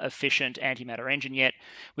proper efficient antimatter engine yet.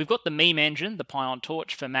 We've got the meme engine, the Pion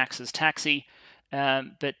torch for Max's taxi,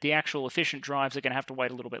 but the actual efficient drives are going to have to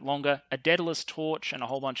wait a little bit longer. A Daedalus torch and a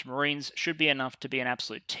whole bunch of marines should be enough to be an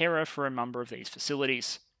absolute terror for a number of these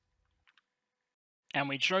facilities. And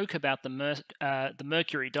we joke about the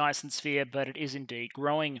Mercury Dyson sphere, but it is indeed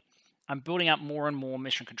growing. I'm building up more and more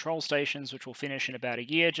mission control stations, which will finish in about a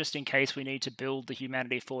year, just in case we need to build the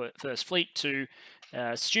Humanity First Fleet to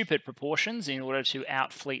stupid proportions in order to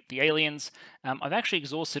outfleet the aliens. I've actually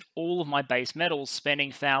exhausted all of my base metals,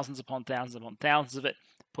 spending thousands upon thousands upon thousands of it,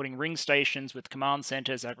 putting ring stations with command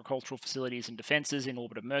centers, agricultural facilities, and defenses in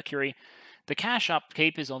orbit of Mercury. The cash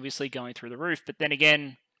upkeep is obviously going through the roof, but then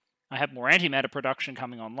again, I have more antimatter production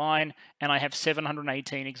coming online, and I have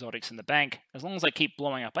 718 exotics in the bank. As long as I keep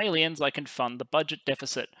blowing up aliens, I can fund the budget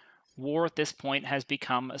deficit. War at this point has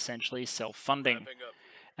become essentially self-funding.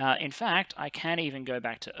 In fact, I can even go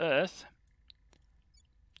back to Earth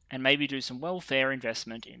and maybe do some welfare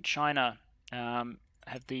investment in China.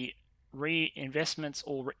 Have the the investments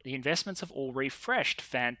have all refreshed.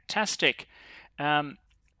 Fantastic.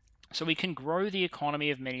 So we can grow the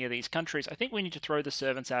economy of many of these countries. I think we need to throw the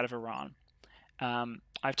servants out of Iran.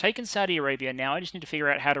 I've taken Saudi Arabia. Now I just need to figure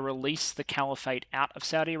out how to release the caliphate out of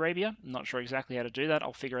Saudi Arabia. I'm not sure exactly how to do that.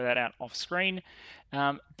 I'll figure that out off screen.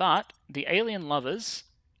 But the alien lovers,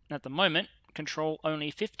 at the moment, control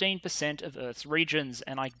only 15% of Earth's regions,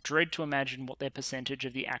 and I dread to imagine what their percentage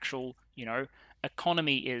of the actual,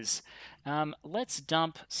 economy is. Let's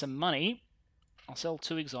dump some money. I'll sell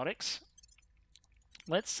 2 exotics.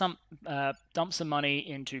 Let's dump some money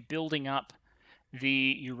into building up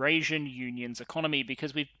the Eurasian Union's economy,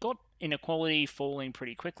 because we've got inequality falling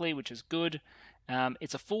pretty quickly, which is good.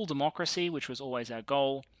 It's a full democracy, which was always our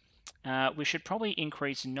goal. We should probably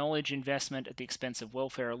increase knowledge investment at the expense of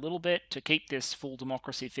welfare a little bit to keep this full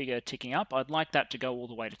democracy figure ticking up. I'd like that to go all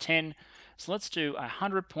the way to 10. So let's do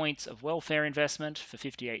 100 points of welfare investment for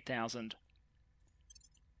 58,000.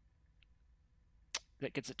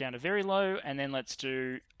 That gets it down to very low, and then let's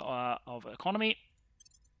do of economy,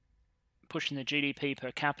 pushing the GDP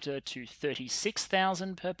per capita to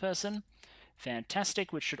 36,000 per person.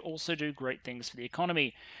 Fantastic, which should also do great things for the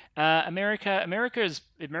economy. America's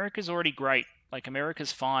already great. Like,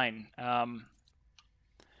 America's fine.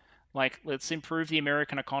 Let's improve the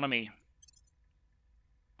American economy.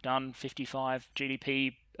 Done. 55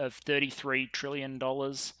 GDP of $33 trillion.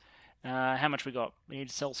 How much we got? We need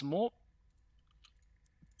to sell some more.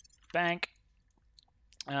 Bank.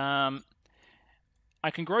 I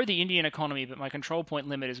can grow the Indian economy, but my control point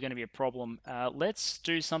limit is going to be a problem. Let's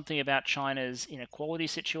do something about China's inequality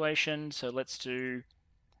situation. So let's do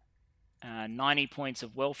 90 points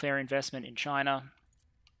of welfare investment in China.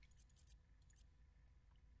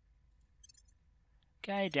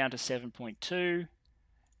 Okay, down to 7.2.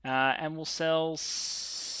 And we'll sell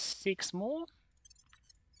 6 more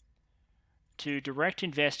to direct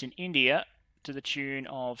invest in India to the tune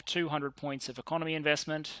of 200 points of economy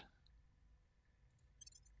investment,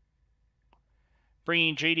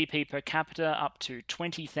 bringing GDP per capita up to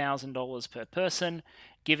 $20,000 per person,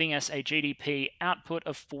 giving us a GDP output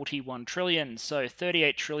of 41 trillion. So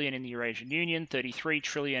 38 trillion in the Eurasian Union, 33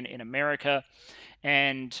 trillion in America,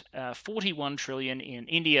 and 41 trillion in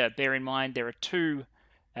India. Bear in mind there are 2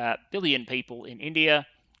 billion people in India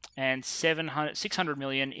and 600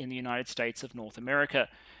 million in the United States of North America.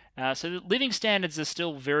 So the living standards are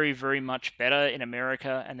still very, very much better in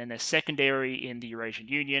America, and then they're secondary in the Eurasian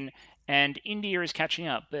Union, and India is catching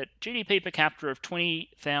up. But GDP per capita of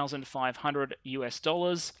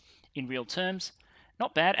 $20,500 in real terms,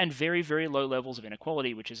 not bad, and very, very low levels of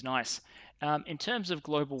inequality, which is nice. In terms of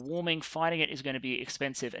global warming, fighting it is going to be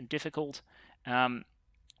expensive and difficult. We're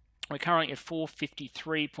currently at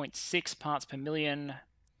 453.6 parts per million.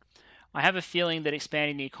 I have a feeling that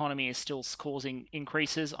expanding the economy is still causing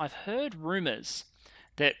increases. I've heard rumors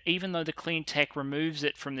that even though the clean tech removes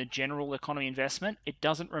it from the general economy investment, it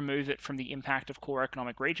doesn't remove it from the impact of core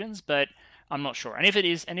economic regions, but I'm not sure. And if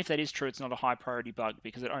that is true, it's not a high priority bug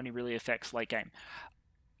because it only really affects late game.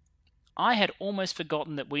 I had almost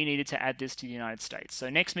forgotten that we needed to add this to the United States. So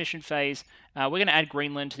next mission phase, we're going to add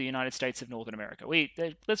Greenland to the United States of Northern America.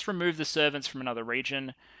 Let's remove the servants from another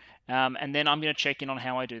region. And then I'm going to check in on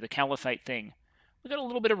how I do the caliphate thing. We've got a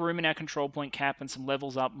little bit of room in our control point cap, and some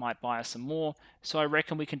levels up might buy us some more. So I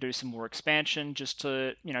reckon we can do some more expansion just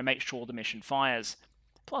to, make sure the mission fires.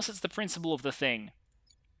 Plus, it's the principle of the thing.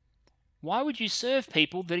 Why would you serve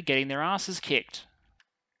people that are getting their asses kicked?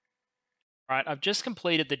 Alright, I've just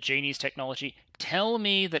completed the Genie's technology. Tell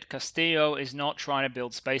me that Castillo is not trying to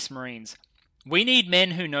build Space Marines. We need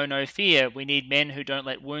men who know no fear. We need men who don't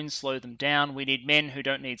let wounds slow them down. We need men who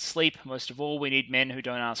don't need sleep. Most of all, we need men who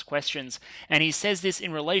don't ask questions. And he says this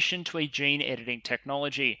in relation to a gene editing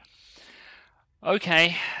technology.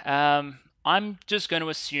 Okay, I'm just going to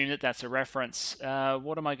assume that that's a reference.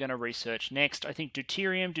 What am I going to research next? I think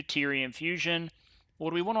deuterium fusion.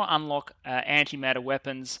 Or do we want to unlock antimatter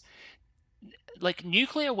weapons? Like,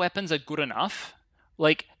 nuclear weapons are good enough.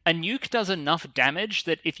 Like, a nuke does enough damage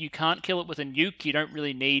that if you can't kill it with a nuke, you don't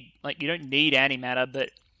really need, you don't need antimatter, but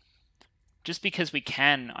just because we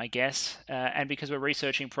can, I guess, and because we're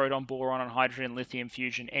researching proton, boron, and hydrogen lithium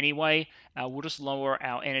fusion anyway, we'll just lower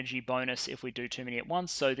our energy bonus if we do too many at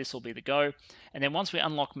once, so this will be the go. And then once we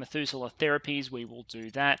unlock Methuselah therapies, we will do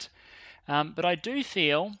that. But I do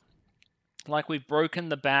feel like we've broken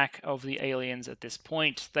the back of the aliens at this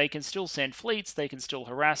point. They can still send fleets, they can still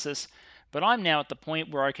harass us, but I'm now at the point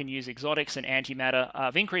where I can use exotics and antimatter.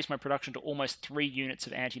 I've increased my production to almost 3 units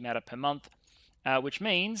of antimatter per month, which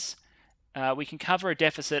means we can cover a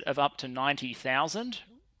deficit of up to 90,000.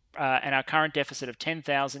 and our current deficit of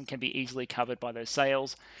 10,000 can be easily covered by those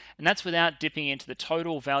sales. And that's without dipping into the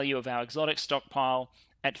total value of our exotic stockpile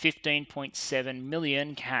at 15.7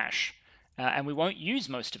 million cash. And we won't use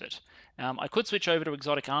most of it. I could switch over to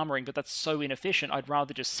exotic armoring, but that's so inefficient. I'd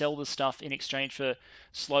rather just sell the stuff in exchange for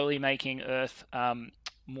slowly making Earth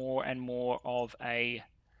more and more of a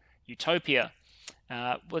utopia.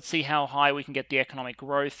 Let's see how high we can get the economic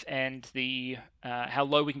growth and the how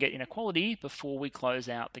low we can get inequality before we close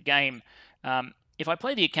out the game. If I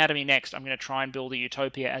play the Academy next, I'm going to try and build a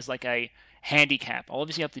utopia as like a handicap. I'll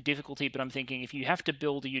obviously up the difficulty, but I'm thinking if you have to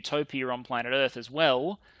build a utopia on planet Earth as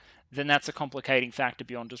well, then that's a complicating factor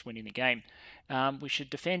beyond just winning the game. We should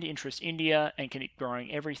defend interest India and keep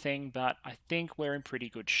growing everything, but I think we're in pretty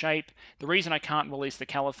good shape. The reason I can't release the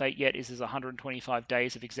Caliphate yet is there's 125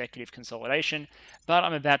 days of executive consolidation, but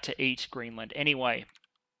I'm about to eat Greenland anyway.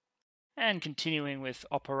 And continuing with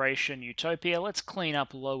Operation Utopia, let's clean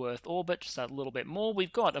up low Earth orbit just a little bit more.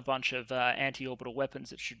 We've got a bunch of anti-orbital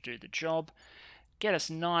weapons that should do the job. Get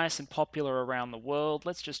us nice and popular around the world.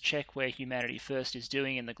 Let's just check where Humanity First is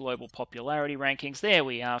doing in the global popularity rankings. There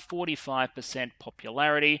we are, 45%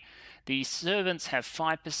 popularity. The servants have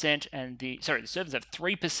 5%, and the servants have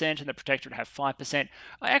 3%, and the protectorate have 5%.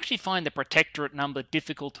 I actually find the protectorate number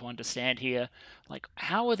difficult to understand here. Like,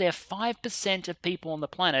 how are there 5% of people on the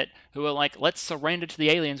planet who are like, let's surrender to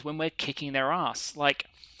the aliens when we're kicking their ass? Like,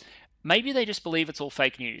 maybe they just believe it's all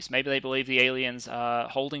fake news. Maybe they believe the aliens are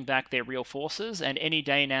holding back their real forces, and any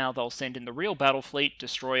day now they'll send in the real battle fleet,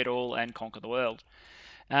 destroy it all, and conquer the world.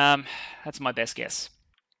 That's my best guess.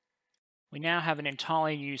 We now have an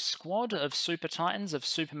entirely new squad of Super Titans, of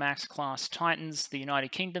Supermax class Titans, the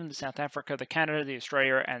United Kingdom, the South Africa, the Canada, the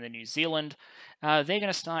Australia, and the New Zealand. They're going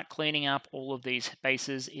to start cleaning up all of these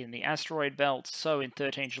bases in the asteroid belt. So in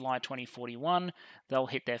 13 July 2041, they'll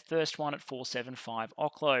hit their first one at 475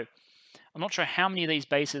 Oklo. I'm not sure how many of these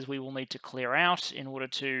bases we will need to clear out in order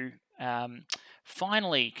to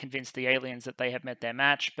finally convince the aliens that they have met their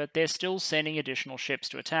match, but they're still sending additional ships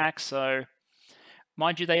to attack, so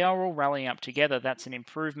mind you, they are all rallying up together. That's an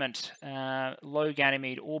improvement. Low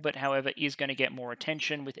Ganymede orbit, however, is going to get more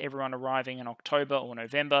attention with everyone arriving in October or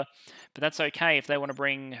November. But that's okay. If they want to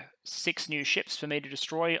bring 6 new ships for me to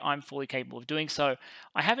destroy, I'm fully capable of doing so.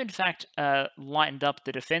 I have, in fact, lightened up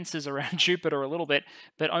the defenses around Jupiter a little bit,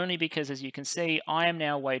 but only because, as you can see, I am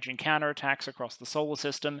now waging counterattacks across the solar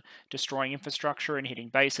system, destroying infrastructure and hitting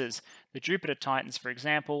bases. The Jupiter Titans, for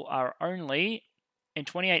example, are only... In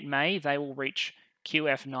 28 May, they will reach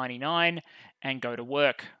QF99 and go to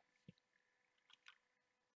work.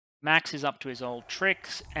 Max is up to his old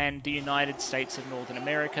tricks, and the United States of Northern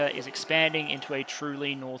America is expanding into a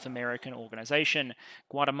truly North American organization.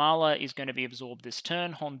 Guatemala is going to be absorbed this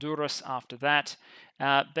turn, Honduras after that.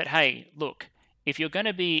 But hey, look, if you're going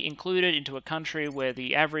to be included into a country where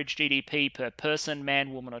the average GDP per person,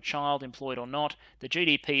 man, woman, or child, employed or not, the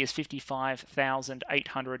GDP is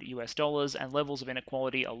 $55,800 and levels of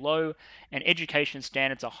inequality are low, and education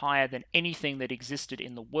standards are higher than anything that existed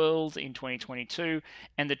in the world in 2022,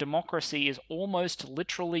 and the democracy is almost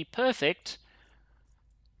literally perfect,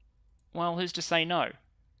 well, who's to say no?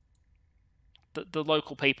 The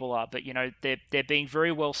local people are, but you know, they're being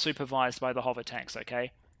very well supervised by the hover tanks, okay?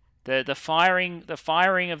 The firing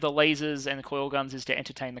of the lasers and the coil guns is to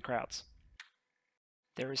entertain the crowds.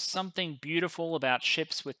 There is something beautiful about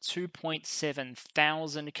ships with 2.7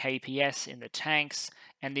 thousand KPS in the tanks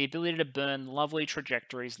and the ability to burn lovely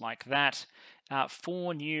trajectories like that.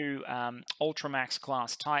 4 new Ultramax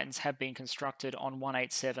class Titans have been constructed on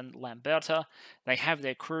 187 Lamberta. They have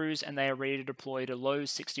their crews and they are ready to deploy to low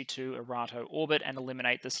 62 Erato orbit and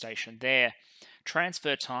eliminate the station there.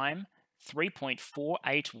 Transfer time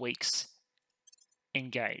 3.48 weeks.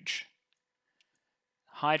 Engage.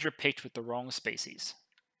 Hydra picked with the wrong species.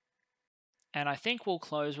 And I think we'll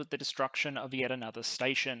close with the destruction of yet another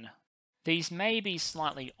station. These may be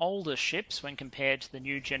slightly older ships when compared to the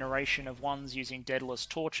new generation of ones using Daedalus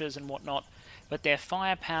torches and whatnot, but their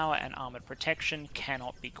firepower and armoured protection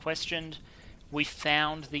cannot be questioned. We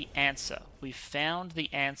found the answer. We found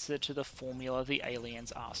the answer to the formula the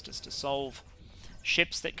aliens asked us to solve.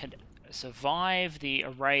 Ships that can survive the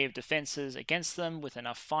array of defenses against them with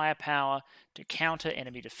enough firepower to counter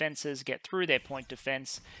enemy defenses, get through their point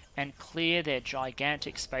defense, and clear their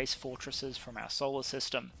gigantic space fortresses from our solar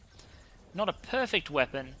system. Not a perfect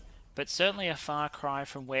weapon, but certainly a far cry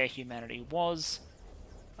from where humanity was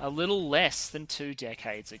a little less than 2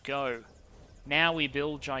 decades ago. Now we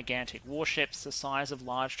build gigantic warships the size of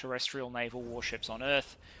large terrestrial naval warships on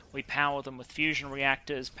Earth. We power them with fusion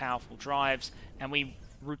reactors, powerful drives, and we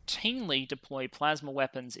routinely deploy plasma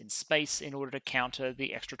weapons in space in order to counter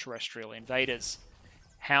the extraterrestrial invaders.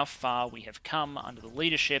 How far we have come under the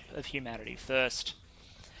leadership of Humanity First.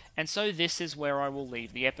 And so this is where I will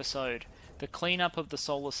leave the episode. The cleanup of the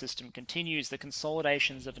solar system continues, the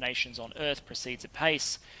consolidations of nations on Earth proceeds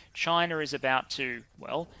apace. China is about to,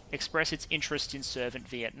 well, express its interest in servant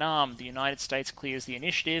Vietnam. The United States clears the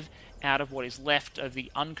initiative out of what is left of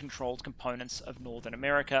the uncontrolled components of Northern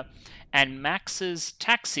America. And Max's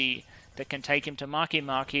taxi that can take him to Maki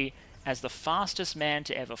Maki as the fastest man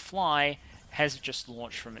to ever fly has just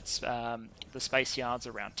launched from its the space yards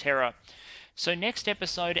around Terra. So next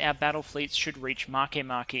episode, our battle fleets should reach Maki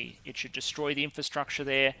Maki. It should destroy the infrastructure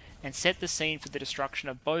there and set the scene for the destruction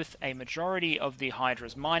of both a majority of the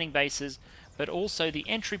Hydra's mining bases, but also the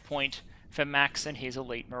entry point for Max and his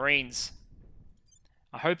elite marines.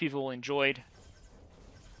 I hope you've all enjoyed,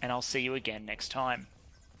 and I'll see you again next time.